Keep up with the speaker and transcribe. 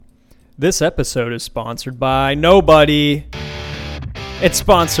This episode is sponsored by nobody. It's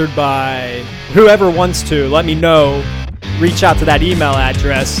sponsored by whoever wants to. Let me know. Reach out to that email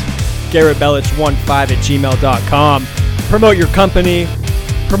address, garrettbellich15@gmail.com. Promote your company,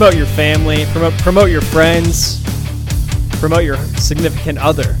 promote your family, promote your friends, promote your significant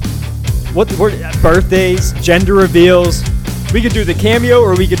other. What birthdays, gender reveals. We could do the cameo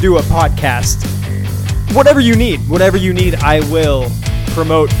or we could do a podcast. Whatever you need, I will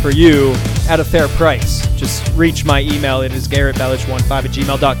promote for you at a fair price. Just reach my email. It is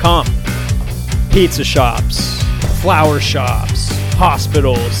garrettbellich15@gmail.com. Pizza shops, flower shops,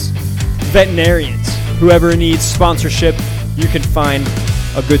 hospitals, veterinarians, whoever needs sponsorship, you can find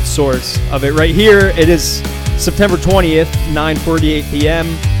a good source of it right here. It is September 20th, 9:48 p.m.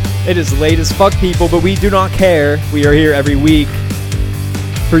 It is late as fuck, people, but we do not care. We are here every week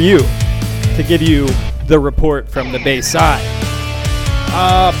for you, to give you the report from the Bayside.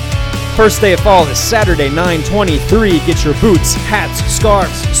 First day of fall is Saturday, 9/23. Get your boots, hats,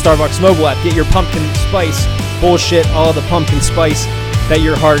 scarves, Starbucks mobile app. Get your pumpkin spice bullshit, all the pumpkin spice that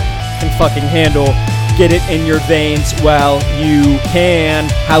your heart can fucking handle. Get it in your veins while you can.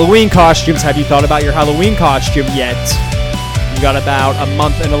 Halloween costumes. Have you thought about your Halloween costume yet? You got about a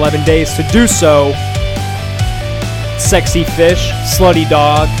month and 11 days to do so. Sexy fish, slutty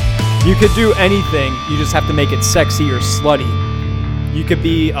dog. You could do anything. You just have to make it sexy or slutty. You could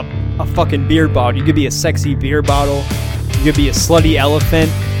be a fucking beer bottle. You could be a sexy beer bottle. You could be a slutty elephant.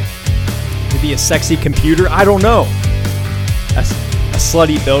 You could be a sexy computer. I don't know. A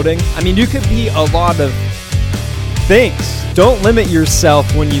slutty building. I mean, you could be a lot of things. Don't limit yourself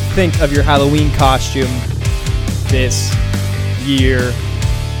when you think of your Halloween costume this year.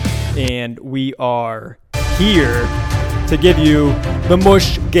 And we are here to give you the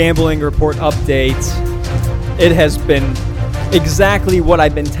Mush Gambling Report update. It has been exactly what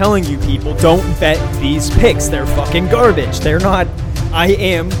I've been telling you people. Don't bet these picks. They're fucking garbage. They're not. I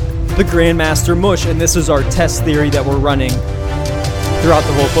am the Grandmaster Mush, and this is our test theory that we're running throughout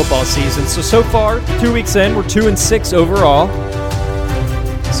the whole football season. So far, 2 weeks in, we're 2-6 overall.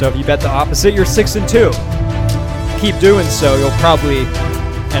 So if you bet the opposite, you're 6-2. Keep doing so. You'll probably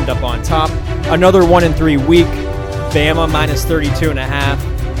end up on top. Another 1-3 week. Bama minus 32.5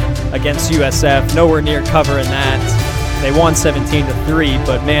 against USF. Nowhere near covering that. They won 17-3,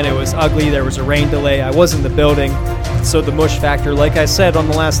 but man, it was ugly. There was a rain delay. I was in the building. So the mush factor, like I said on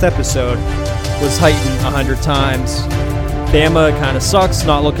the last episode, was heightened 100 times. Bama kind of sucks,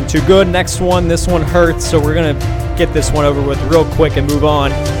 not looking too good. Next one, this one hurts, so we're going to get this one over with real quick and move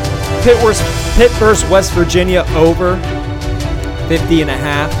on. Pitt versus West Virginia over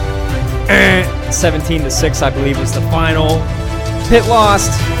 50.5. 17-6, I believe, was the final. Pitt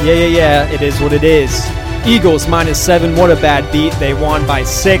lost. Yeah. It is what it is. Eagles -7. What a bad beat. They won by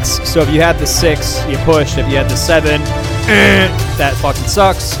 6. So if you had the 6, you pushed. If you had the 7, that fucking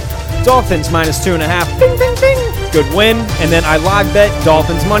sucks. Dolphins -2.5. Bing, bing, bing. Good win. And then I live bet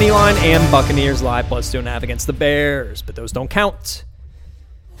Dolphins money line and Buccaneers live +2.5 against the Bears. But those don't count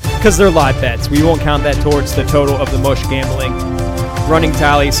because they're live bets. We won't count that towards the total of the Mush Gambling running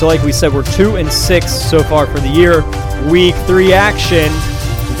tally. So like we said, we're 2-6 so far for the year. Week 3 action.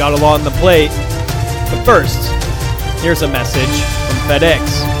 We got a lot on the plate. But first, here's a message from FedEx.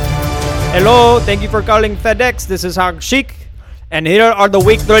 Hello, thank you for calling FedEx. This is Hark Sheik, and here are the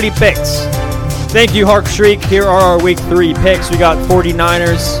Week 3 picks. Thank you, Hark Sheik. Here are our Week 3 picks. We got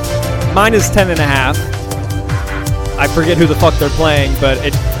 49ers -10.5. I forget who the fuck they're playing, but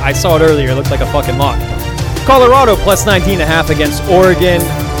I saw it earlier. It looked like a fucking lock. Colorado +19.5 against Oregon.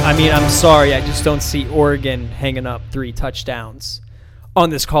 I mean, I'm sorry. I just don't see Oregon hanging up 3 touchdowns on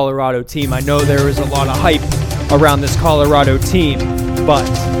this Colorado team. I know there is a lot of hype around this Colorado team, but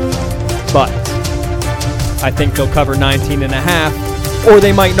I think they'll cover 19.5, or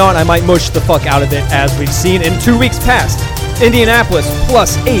they might not. I might mush the fuck out of it, as we've seen in 2 weeks past. Indianapolis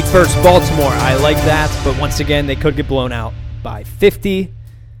 +8 versus Baltimore. I like that, but once again, they could get blown out by 50.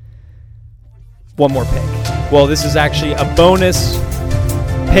 One more pick. Well, this is actually a bonus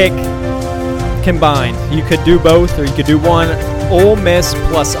pick combined. You could do both, or you could do one. Ole Miss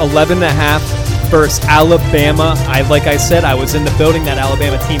 +11.5 versus Alabama. Like I said, I was in the building. That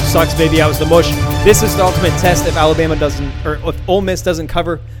Alabama team sucks, baby. I was the mush. This is the ultimate test. If Alabama doesn't, or if Ole Miss doesn't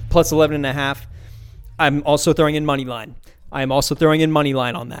cover +11.5, I'm also throwing in money line. I am also throwing in money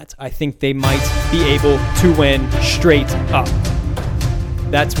line on that. I think they might be able to win straight up.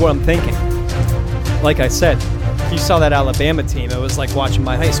 That's what I'm thinking. Like I said, if you saw that Alabama team, it was like watching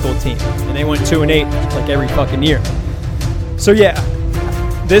my high school team, and they went 2-8 like every fucking year. So yeah,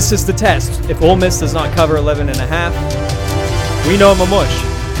 this is the test. If Ole Miss does not cover 11.5, we know I'm a mush.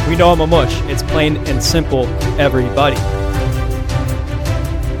 We know I'm a mush. It's plain and simple, everybody.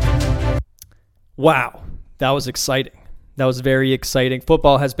 Wow, that was exciting. That was very exciting.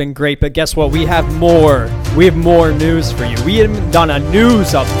 Football has been great, but guess what? We have more. We have more news for you. We haven't done a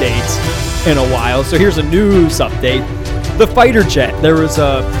news update in a while, so here's a news update. The fighter jet. There was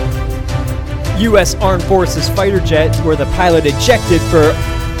a U.S. Armed Forces fighter jet where the pilot ejected for...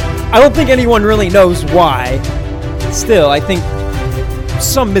 I don't think anyone really knows why. Still, I think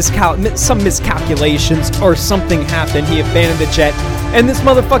some miscalculations or something happened. He abandoned the jet, and this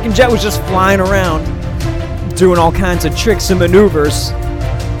motherfucking jet was just flying around, doing all kinds of tricks and maneuvers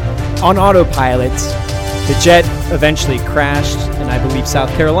on autopilot. The jet eventually crashed in, I believe,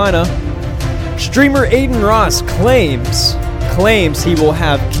 South Carolina. Streamer Aiden Ross claims he will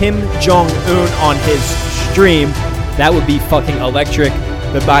have Kim Jong-un on his stream. That would be fucking electric.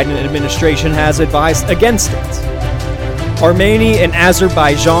 The Biden administration has advised against it. Armenia and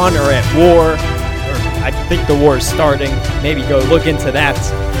Azerbaijan are at war. I think the war is starting. Maybe go look into that.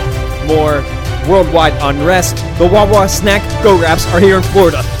 More worldwide unrest. The Wawa Snack Go Wraps are here in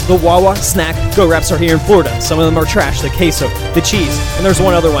Florida. The Wawa Snack Go Wraps are here in Florida. Some of them are trash. The queso, the cheese, and there's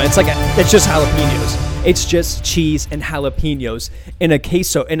one other one. It's just jalapenos. It's just cheese and jalapenos in a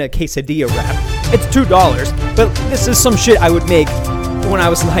quesadilla wrap. It's $2, but this is some shit I would make when I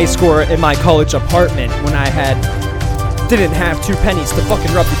was in high school or in my college apartment when I didn't have 2 pennies to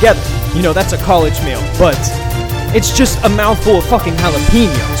fucking rub together. You know, that's a college meal, but it's just a mouthful of fucking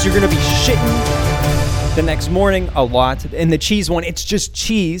jalapenos. You're gonna be shitting the next morning a lot. And the cheese one, it's just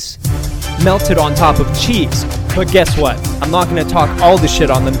cheese melted on top of cheese. But guess what? I'm not gonna talk all the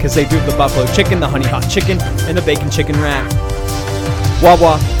shit on them because they do the buffalo chicken, the honey hot chicken, and the bacon chicken wrap.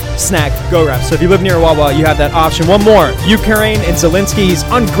 Wawa Snack Go Wrap. So if you live near Wawa, you have that option. One more. Ukraine and Zelensky, he's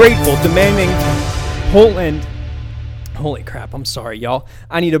ungrateful, demanding Poland. Holy crap, I'm sorry, y'all.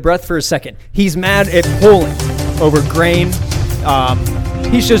 I need a breath for a second. He's mad at Poland over grain.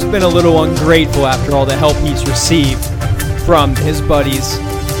 He's just been a little ungrateful after all the help he's received from his buddies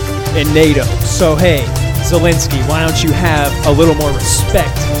in NATO. So hey, Zelensky, why don't you have a little more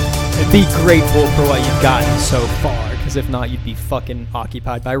respect and be grateful for what you've gotten so far? Because if not, you'd be fucking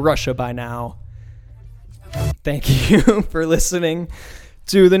occupied by Russia by now. Thank you for listening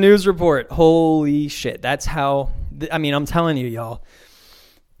to the news report. Holy shit, that's how... I'm telling you, y'all.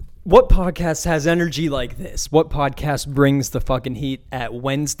 What podcast has energy like this? What podcast brings the fucking heat at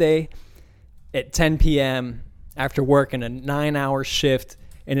Wednesday at 10 p.m. after working a 9-hour shift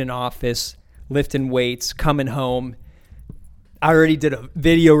in an office, lifting weights, coming home? I already did a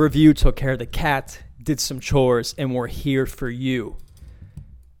video review, took care of the cat, did some chores, and we're here for you.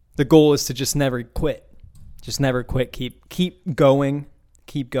 The goal is to just never quit. Just never quit. Keep going.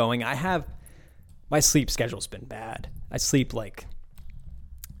 Keep going. My sleep schedule's been bad. I sleep like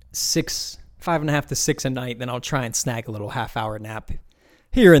 5.5 to 6 a night, then I'll try and snag a little half-hour nap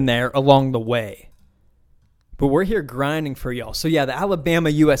here and there along the way. But we're here grinding for y'all. So yeah, the Alabama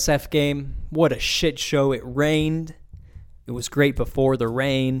USF game, what a shit show. It rained. It was great before the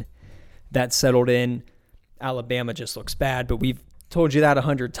rain. That settled in. Alabama just looks bad, but we've told you that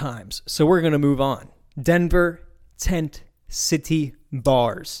 100 times. So we're going to move on. Denver Tent City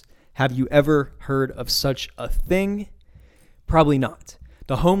Bars. Have you ever heard of such a thing? Probably not.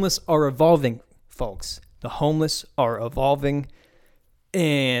 The homeless are evolving, folks. The homeless are evolving.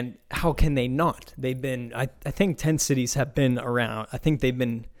 And how can they not? They've been, I think 10 cities have been around. I think they've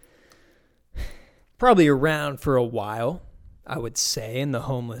been probably around for a while, I would say, in the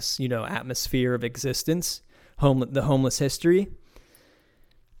homeless, atmosphere of existence, the homeless history.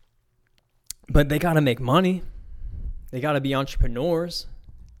 But they got to make money. They got to be entrepreneurs.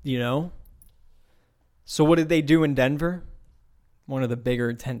 So what did they do in Denver? One of the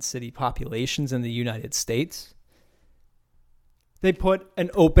bigger tent city populations in the United States. They put an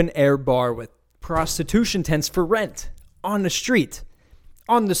open air bar with prostitution tents for rent on the street,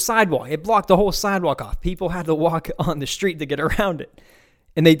 on the sidewalk. It blocked the whole sidewalk off. People had to walk on the street to get around it.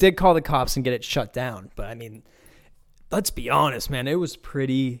 And they did call the cops and get it shut down. But let's be honest, man, it was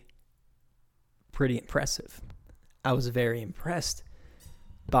pretty impressive. I was very impressed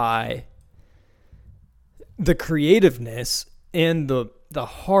by the creativeness and the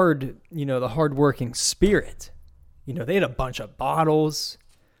hard-working spirit. They had a bunch of bottles.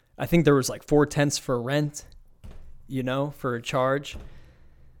 I think there was like 4 tents for rent, for a charge.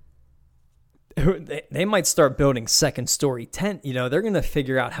 They might start building second-story tent. They're going to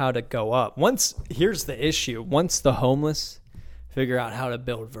figure out how to go up. Here's the issue. Once the homeless figure out how to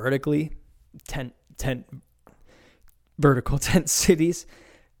build vertically, vertical tent cities,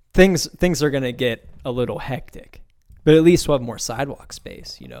 things are going to get a little hectic. But at least we'll have more sidewalk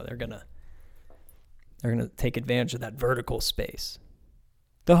space. You know, they're gonna take advantage of that vertical space.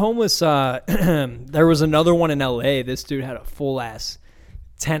 The homeless, there was another one in LA. This dude had a full ass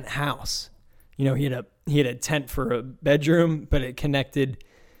tent house. You know, he had a tent for a bedroom, but it connected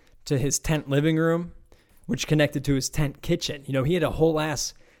to his tent living room, which connected to his tent kitchen. You know, he had a whole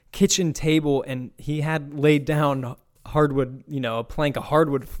ass kitchen table, and he had laid down hardwood, you know, a plank of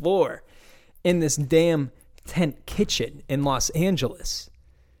hardwood floor in this damn tent kitchen in Los Angeles.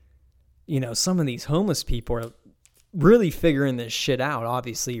 You know, some of these homeless people are really figuring this shit out.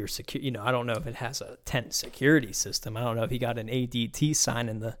 Obviously, you're secure. You know, I don't know if it has a tent security system. I don't know if he got an ADT sign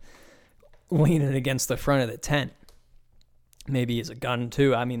in the leaning against the front of the tent. Maybe he's a gun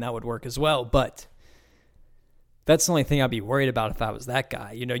too. I mean, that would work as well. But that's the only thing I'd be worried about if I was that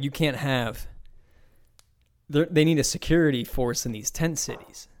guy. You know, you can't have. They need a security force in these tent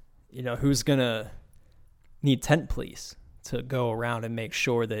cities. You know, who's gonna need tent police to go around and make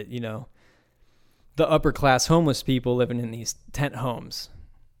sure that, you know, the upper class homeless people living in these tent homes,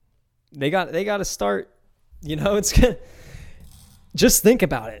 they got to start, you know, it's gonna, just think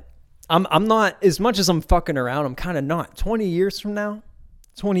about it. I'm not, as much as I'm fucking around, I'm kind of not. 20 years from now,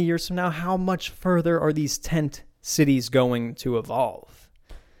 how much further are these tent cities going to evolve?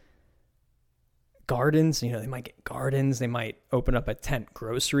 Gardens, you know, they might get gardens. They might open up a tent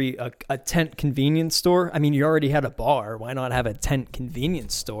grocery, a tent convenience store. I mean, you already had a bar. Why not have a tent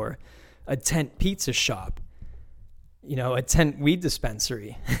convenience store? A tent pizza shop, you know, a tent weed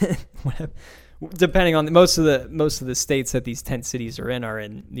dispensary. Depending on most of the states that these tent cities are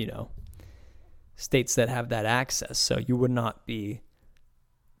in, you know, states that have that access. So you would not be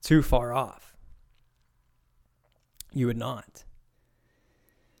too far off. You would not.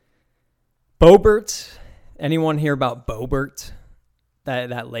 Boebert, anyone hear about Boebert?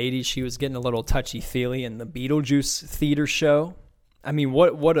 That lady, she was getting a little touchy-feely in the Beetlejuice theater show. I mean,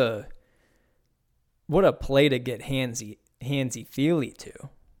 what a play to get handsy-feely to.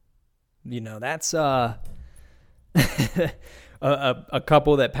 You know, that's a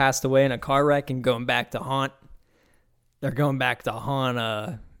couple that passed away in a car wreck and going back to haunt. They're going back to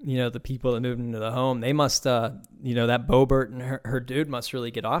haunt, you know, the people that moved into the home. They must, you know, that Boebert and her dude must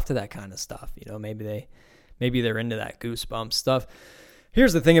really get off to that kind of stuff. You know, maybe they're into that goosebump stuff.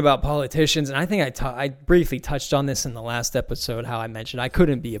 Here's the thing about politicians, and I think I briefly touched on this in the last episode, how I mentioned I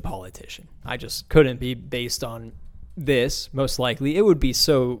couldn't be a politician. I just couldn't be based on this, most likely. It would be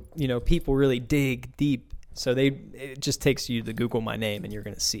so, you know, people really dig deep. So it just takes you to Google my name, and you're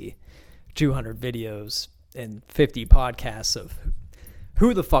going to see 200 videos and 50 podcasts of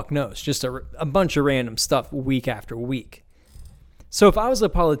who the fuck knows, just a bunch of random stuff week after week. So if I was a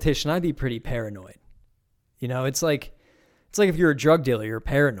politician, I'd be pretty paranoid. You know, it's like if you're a drug dealer, you're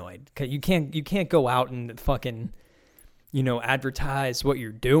paranoid. You can't go out and fucking, you know, advertise what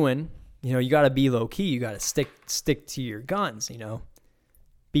you're doing. You know, you got to be low key. You got to stick to your guns, you know,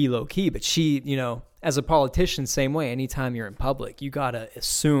 be low key. But she, you know, as a politician, same way, anytime you're in public, you got to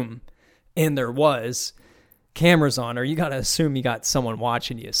assume, and there was cameras on, or you got to assume you got someone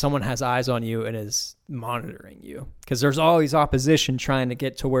watching you. Someone has eyes on you and is monitoring you, because there's always opposition trying to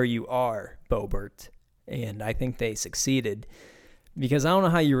get to where you are, Boebert. And I think they succeeded, because I don't know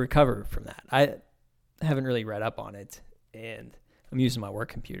how you recover from that. I haven't really read up on it, and I'm using my work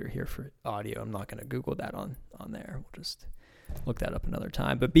computer here for audio. I'm not going to Google that on there. We'll just look that up another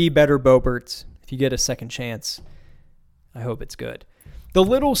time. But be better, Boebert. If you get a second chance, I hope it's good. The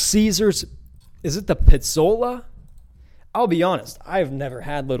Little Caesars, is it the Pizzola? I'll be honest, I've never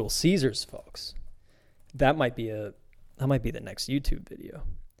had Little Caesars, folks. That might be the next YouTube video.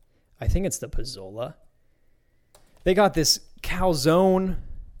 I think it's the Pizzola. They got this calzone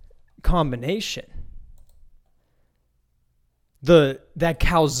combination. That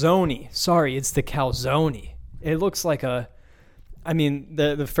calzone. Sorry, it's the calzone. It looks like the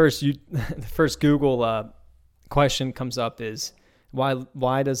first Google question comes up is,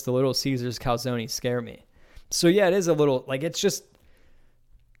 why does the Little Caesars calzone scare me? So yeah, it is a little, like, it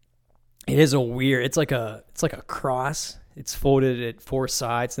is a weird, it's like a cross. It's folded at four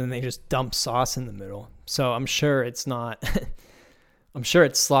sides, and then they just dump sauce in the middle. So I'm sure it's not, I'm sure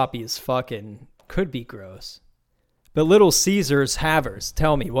it's sloppy as fuck and could be gross. But Little Caesars Havers,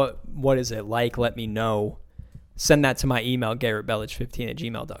 tell me, what is it like? Let me know. Send that to my email,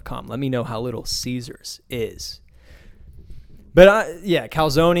 garrettbellich15@gmail.com. Let me know how Little Caesars is. But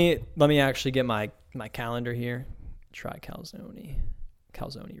calzone, let me actually get my calendar here. Try calzone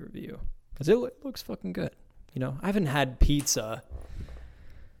review. Because it looks fucking good. You know, I haven't had pizza.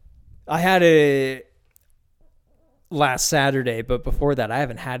 I had it last Saturday, but before that, I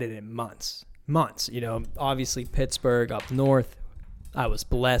haven't had it in months. months. Obviously Pittsburgh up north, I was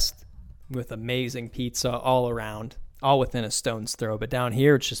blessed with amazing pizza all around, all within a stone's throw. But down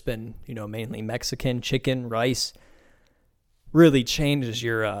here, it's just been, mainly Mexican, chicken, rice. Really changes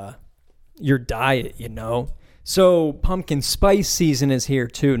your diet, So pumpkin spice season is here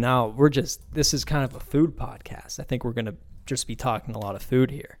too. Now this is kind of a food podcast. I think we're going to just be talking a lot of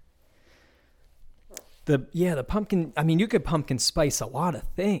food here. The pumpkin, you could pumpkin spice a lot of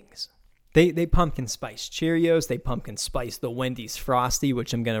things. They pumpkin spice Cheerios. They pumpkin spice the Wendy's Frosty,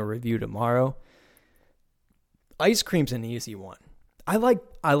 which I'm going to review tomorrow. Ice cream's an easy one. I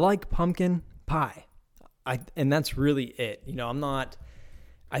like pumpkin pie. And that's really it.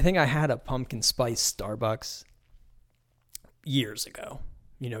 I think I had a pumpkin spice Starbucks years ago,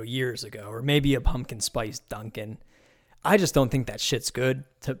 or maybe a pumpkin spice Dunkin'. I just don't think that shit's good,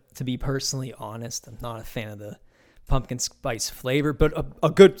 to be personally honest. I'm not a fan of the pumpkin spice flavor, but a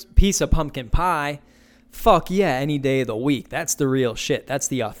good piece of pumpkin pie, fuck yeah, any day of the week. That's the real shit. That's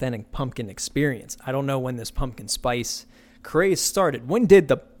the authentic pumpkin experience. I don't know when this pumpkin spice craze started. When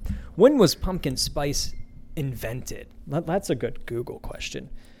was pumpkin spice invented? That's a good Google question.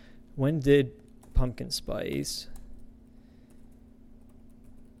 When did pumpkin spice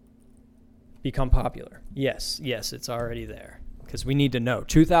become popular? Yes, it's already there, because we need to know.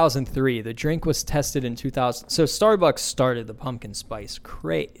 2003, the drink was tested in 2000. So Starbucks started the pumpkin spice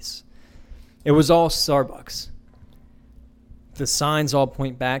craze. It was all Starbucks. The signs all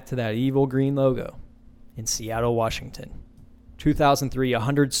point back to that evil green logo in Seattle, Washington. 2003,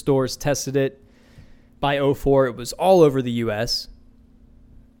 100 stores tested it. By 2004, it was all over the U.S.,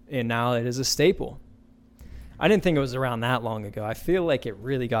 and now it is a staple. I didn't think it was around that long ago. I feel like it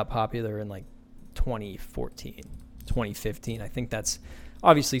really got popular in 2014, 2015. I think that's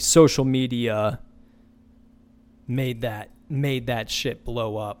obviously social media made that shit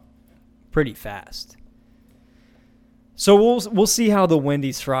blow up pretty fast. So we'll see how the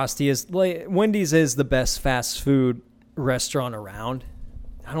Wendy's Frosty is. Wendy's is the best fast food restaurant around.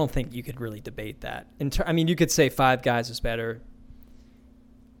 I don't think you could really debate that. You could say Five Guys is better,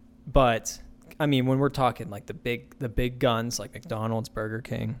 but when we're talking the big guns like McDonald's, Burger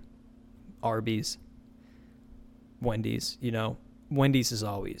King, Arby's, Wendy's, Wendy's is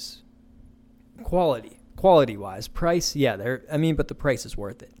always quality wise. Price, yeah, but the price is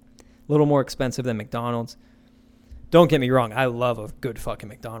worth it. A little more expensive than McDonald's. Don't get me wrong, I love a good fucking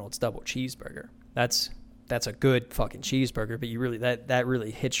McDonald's double cheeseburger. That's a good fucking cheeseburger, but you really that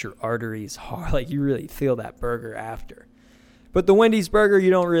really hits your arteries hard. You really feel that burger after. But the Wendy's burger, you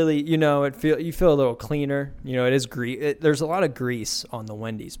don't really, you feel a little cleaner. It is there's a lot of grease on the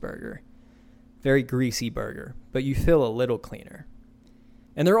Wendy's burger. Very greasy burger, but you feel a little cleaner.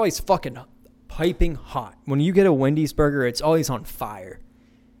 And they're always fucking piping hot. When you get a Wendy's burger, it's always on fire.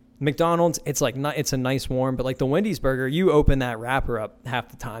 McDonald's, it's it's a nice warm, but the Wendy's burger, you open that wrapper up half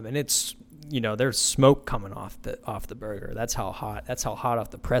the time and it's, there's smoke coming off the burger. That's how hot off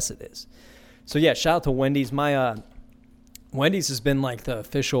the press it is. So yeah, shout out to Wendy's. Wendy's has been the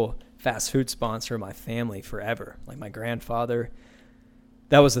official fast food sponsor of my family forever. My grandfather,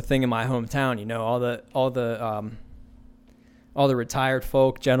 that was the thing in my hometown. All the retired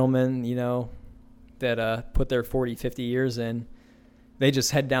folk, gentlemen, that put their 40, 50 years in, they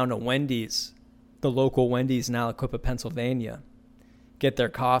just head down to Wendy's, the local Wendy's in Aliquippa, Pennsylvania, get their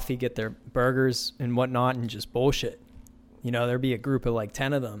coffee, get their burgers and whatnot, and just bullshit. There'd be a group of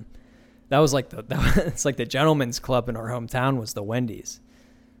 10 of them. That was it's the gentleman's club in our hometown was the Wendy's.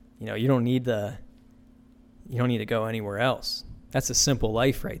 You don't need to go anywhere else. That's a simple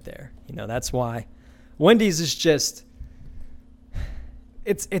life right there. That's why Wendy's is just,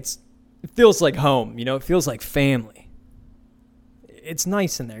 it feels like home. It feels like family. It's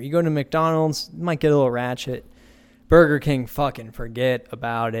nice in there. You go to McDonald's, you might get a little ratchet. Burger King, fucking forget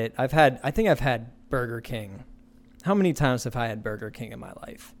about it. I think I've had Burger King. How many times have I had Burger King in my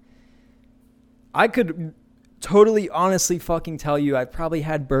life? I could totally honestly fucking tell you I've probably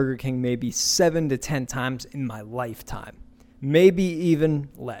had Burger King maybe 7 to 10 times in my lifetime. Maybe even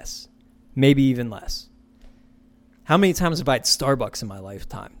less. How many times have I had Starbucks in my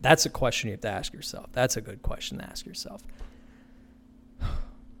lifetime? That's a question you have to ask yourself. That's a good question to ask yourself.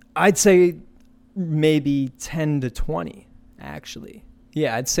 I'd say maybe 10 to 20, actually.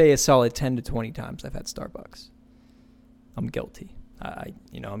 Yeah, I'd say a solid 10 to 20 times I've had Starbucks. I'm guilty.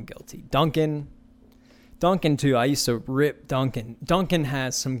 I'm guilty. Dunkin' too. I used to rip Dunkin'. Dunkin'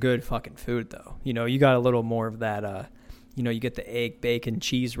 has some good fucking food though. You got a little more of that. You get the egg, bacon,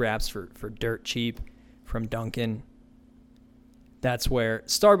 cheese wraps for dirt cheap from Dunkin'. That's where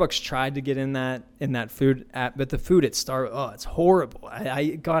Starbucks tried to get in that food app, but the food at it's horrible.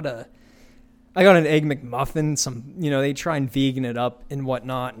 I got an Egg McMuffin. They try and vegan it up and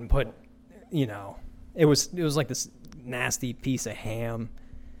whatnot and put, it was like this nasty piece of ham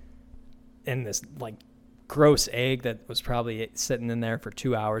and this like gross egg that was probably sitting in there for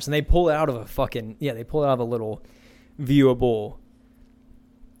 2 hours. And they pull it out of a little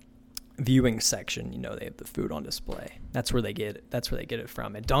viewing section. They have the food on display. That's where they get it. That's where they get it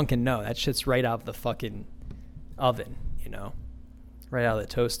from. At Dunkin', no, that shit's right out of the fucking oven, right out of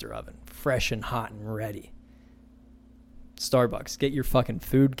the toaster oven, fresh and hot and ready. Starbucks, get your fucking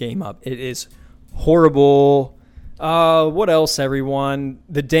food game up. It is horrible. What else, everyone?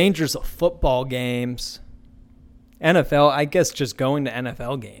 The dangers of football games. NFL, I guess just going to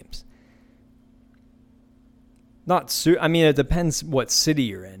NFL games. It depends what city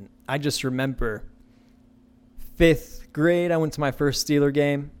you're in. I just remember 5th grade, I went to my first Steeler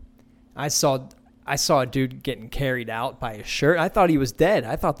game. I saw a dude getting carried out by his shirt. I thought he was dead.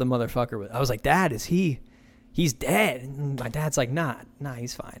 I thought the motherfucker was. I was like, Dad, he's dead? And my dad's like, nah,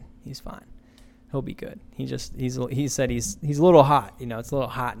 he's fine. He's fine. He'll be good. He said he's a little hot. It's a little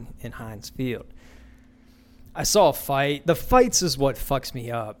hot in Heinz Field. I saw a fight. The fights is what fucks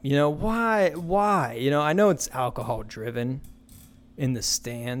me up. Why? I know it's alcohol driven in the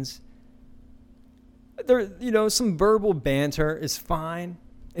stands. There, some verbal banter is fine.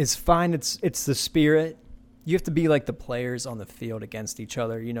 It's fine. It's the spirit. You have to be like the players on the field against each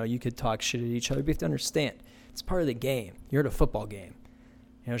other. You could talk shit at each other, but you have to understand it's part of the game. You're at a football game.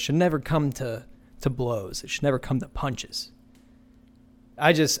 It should never come to blows. It should never come to punches.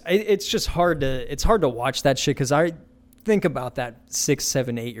 It's just hard to watch that shit because I think about that 6,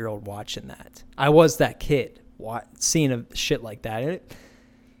 7, 8-year-old watching that. I was that kid seeing a shit like that. And it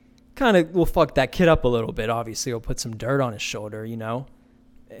kind of will fuck that kid up a little bit. Obviously, he'll put some dirt on his shoulder,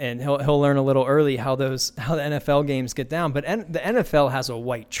 and he'll learn a little early how the NFL games get down. But the NFL has a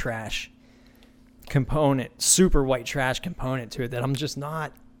white trash component, super white trash component to it that I'm just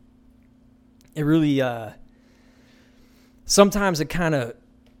not. It really sometimes it kind of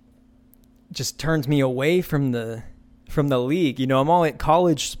just turns me away from the league. I'm all at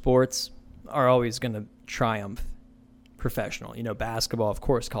college sports are always going to triumph professional. Basketball, of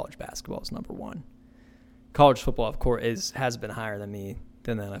course, college basketball is number one. College football, of course, has been higher than the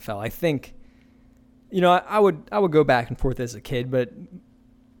NFL. I think, I would go back and forth as a kid, but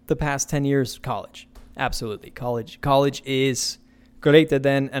the past 10 years, college, absolutely. College is greater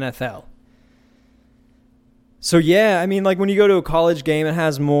than NFL. So, yeah, like when you go to a college game, it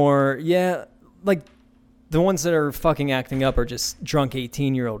has more, like the ones that are fucking acting up are just drunk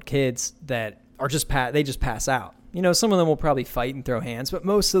 18-year-old kids that are they just pass out. Some of them will probably fight and throw hands, but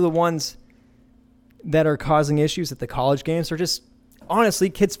most of the ones that are causing issues at the college games are just, honestly,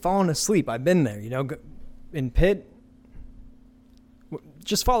 kids falling asleep. I've been there, in Pitt.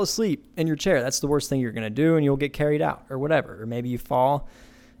 Just fall asleep in your chair. That's the worst thing you're going to do, and you'll get carried out or whatever. Or maybe you fall.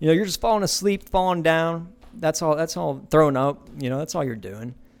 You're just falling asleep, falling down. That's all thrown up. That's all you're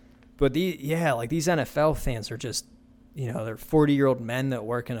doing. But these NFL fans are just, they're 40-year-old men that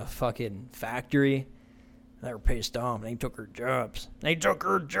work in a fucking factory. They were pissed off. They took her jobs.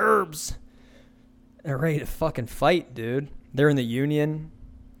 They're ready to fucking fight, dude. They're in the union.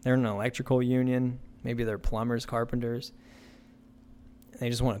 They're in an electrical union. Maybe they're plumbers, carpenters. They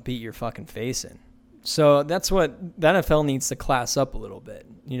just want to beat your fucking face in. So that's what the NFL needs to class up a little bit.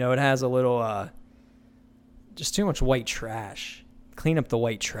 It has a little, just too much white trash. Clean up the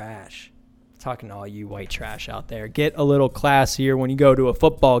white trash. I'm talking to all you white trash out there. Get a little classier when you go to a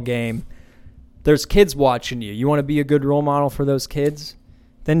football game. There's kids watching you. You want to be a good role model for those kids?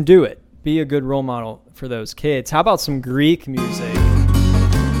 Then do it. Be a good role model for those kids. How about some Greek music?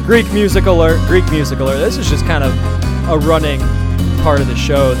 Greek music alert. This is just kind of a running part of the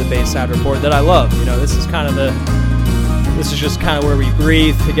show, the Bayside Report, that I love. This is just kind of where we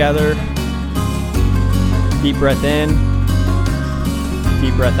breathe together. Deep breath in,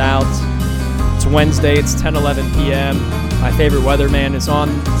 deep breath out. It's Wednesday, it's 10:11 p.m. My favorite weatherman is on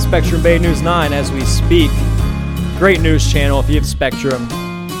Spectrum Bay News 9 as we speak. Great news channel. If you have Spectrum,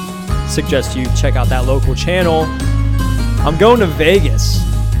 suggest you check out that local channel. I'm going to Vegas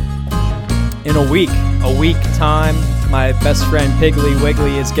in a week time. My best friend Piggly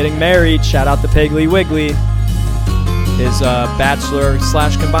Wiggly is getting married. Shout out to Piggly Wiggly. His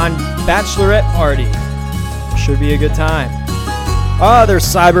bachelor/combined bachelorette party. Should be a good time. There's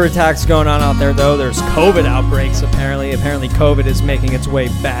cyber attacks going on out there, though. There's COVID outbreaks, apparently. Apparently, COVID is making its way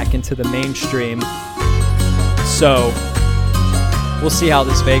back into the mainstream. So, we'll see how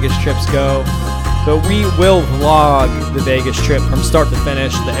this Vegas trips go. But we will vlog the Vegas trip from start to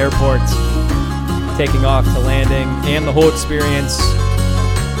finish, the airports, taking off to landing, and the whole experience.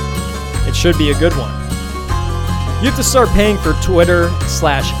 It should be a good one. You have to start paying for Twitter/X.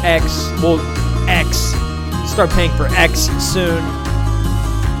 Well, X. Start paying for X soon.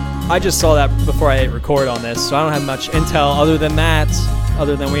 I just saw that before I hit record on this, so I don't have much intel other than that.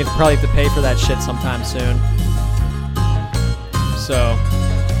 Other than we probably have to pay for that shit sometime soon. So,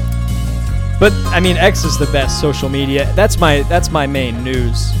 but I mean, X is the best social media. That's my main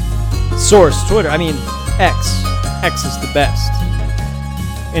news source. Twitter. I mean, X. X is the best.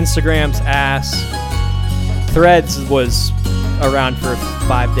 Instagram's ass. Threads was around for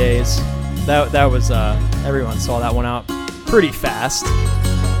 5 days. That was everyone saw that one out pretty fast.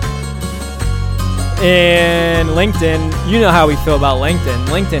 And LinkedIn, you know how we feel about LinkedIn.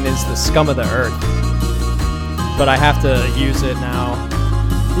 LinkedIn is the scum of the earth. But I have to use it now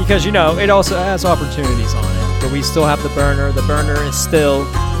because, you know, it also has opportunities on it. But we still have the burner. The burner is still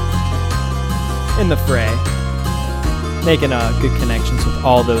in the fray, making good connections with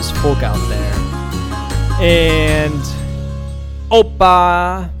all those folk out there. And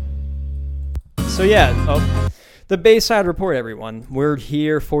Oppa. So yeah, the Bayside Report, everyone. We're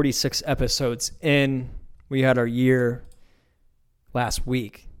here, 46 episodes in. We had our year last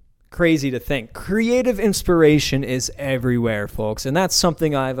week. Crazy to think. Creative inspiration is everywhere, folks. And that's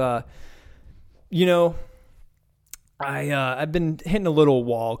something I've been hitting a little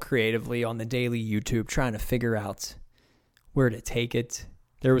wall creatively on the daily YouTube, trying to figure out where to take it.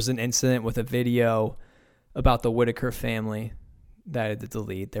 There was an incident with a video about the Whitaker family that I had to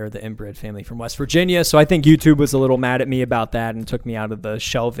delete. They're the inbred family from West Virginia. So I think YouTube was a little mad at me about that and took me out of the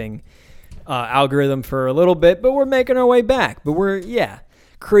shelving algorithm for a little bit, but we're making our way back. But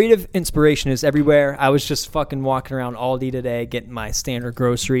creative inspiration is everywhere. I was just fucking walking around Aldi today, getting my standard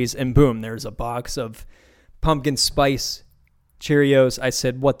groceries, and boom, there's a box of pumpkin spice Cheerios. I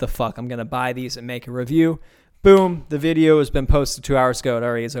said, what the fuck? I'm going to buy these and make a review. Boom, the video has been posted 2 hours ago. It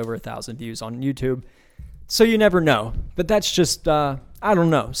already has over 1,000 views on YouTube. So you never know. But that's just, I don't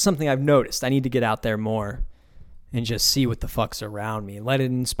know, something I've noticed. I need to get out there more and just see what the fuck's around me. Let it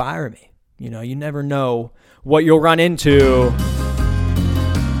inspire me. You know, you never know what you'll run into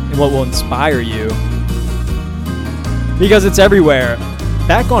and what will inspire you. Because it's everywhere.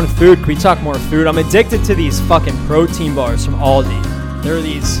 Back on food, can we talk more food? I'm addicted to these fucking protein bars from Aldi. There are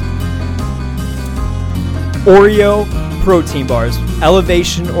these Oreo protein bars,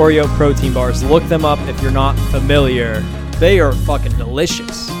 Elevation Oreo protein bars. Look them up if you're not familiar. They are fucking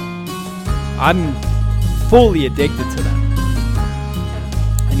delicious. I'm fully addicted to them.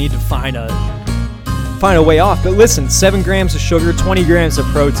 I need to find a way off. But listen, 7 grams of sugar, 20 grams of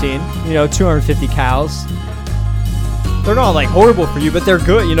protein, 250 calories. They're not like horrible for you, but they're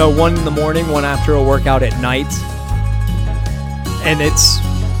good. One in the morning, one after a workout at night. And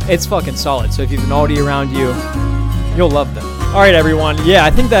it's fucking solid. So if you have an Aldi around you, you'll love them. All right, everyone. Yeah,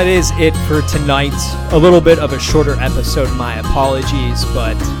 I think that is it for tonight. A little bit of a shorter episode. My apologies,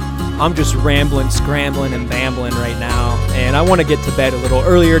 but I'm just rambling, scrambling, and bambling right now. And I want to get to bed a little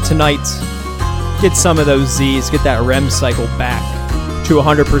earlier tonight. Get some of those Z's. Get that REM cycle back to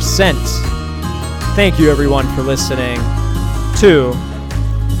 100%. Thank you, everyone, for listening to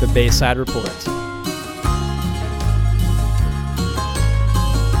the Bayside Report.